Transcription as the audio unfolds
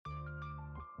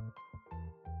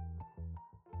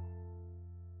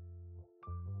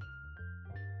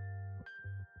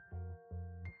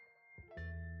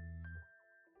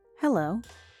Hello,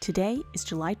 today is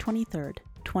July 23rd,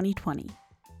 2020.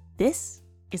 This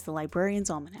is the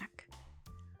Librarian's Almanac.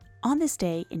 On this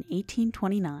day in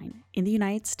 1829, in the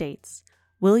United States,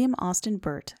 William Austin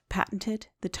Burt patented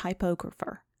the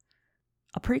typographer,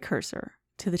 a precursor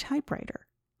to the typewriter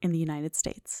in the United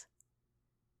States.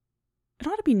 It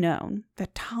ought to be known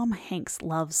that Tom Hanks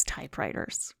loves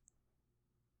typewriters.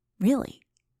 Really?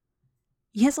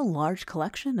 He has a large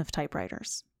collection of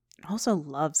typewriters and also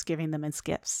loves giving them as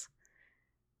gifts.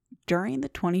 During the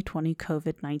 2020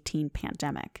 COVID-19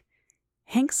 pandemic,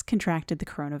 Hanks contracted the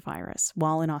coronavirus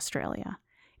while in Australia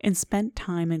and spent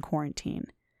time in quarantine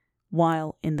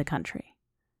while in the country.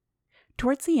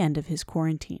 Towards the end of his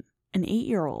quarantine, an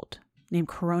 8-year-old named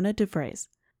Corona DeVries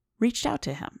reached out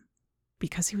to him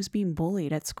because he was being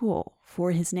bullied at school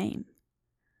for his name.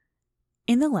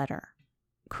 In the letter,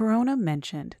 Corona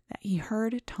mentioned that he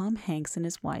heard Tom Hanks and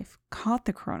his wife caught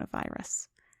the coronavirus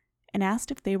and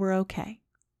asked if they were okay.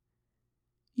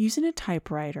 Using a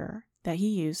typewriter that he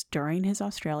used during his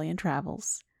Australian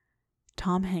travels,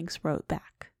 Tom Hanks wrote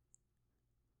back,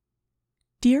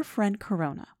 "Dear friend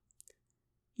Corona,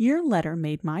 your letter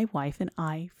made my wife and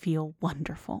I feel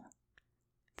wonderful.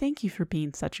 Thank you for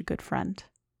being such a good friend.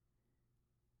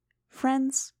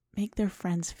 Friends make their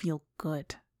friends feel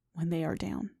good when they are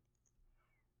down.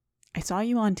 I saw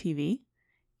you on TV,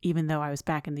 even though I was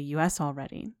back in the US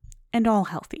already, and all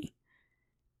healthy.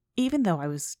 Even though I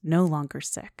was no longer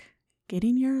sick,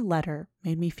 getting your letter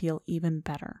made me feel even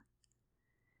better.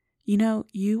 You know,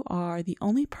 you are the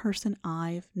only person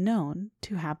I've known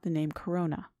to have the name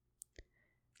Corona,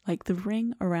 like the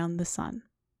ring around the sun,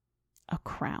 a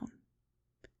crown.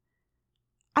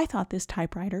 I thought this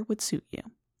typewriter would suit you.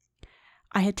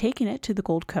 I had taken it to the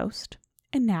Gold Coast,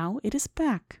 and now it is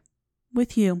back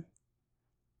with you.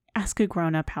 Ask a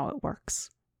grown-up how it works,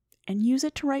 and use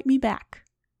it to write me back.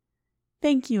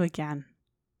 Thank you again,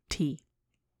 T.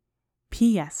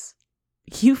 P.S.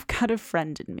 You've got a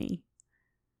friend in me.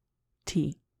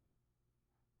 T."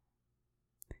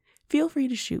 Feel free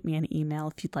to shoot me an email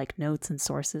if you'd like notes and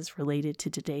sources related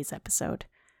to today's episode.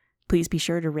 Please be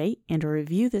sure to rate and to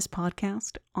review this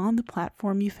podcast on the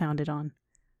platform you found it on.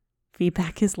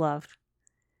 Feedback is love.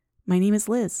 My name is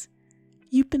Liz.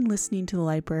 You've been listening to the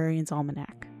Librarian's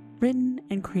Almanac, written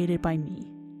and created by me.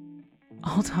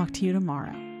 I'll talk to you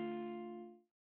tomorrow.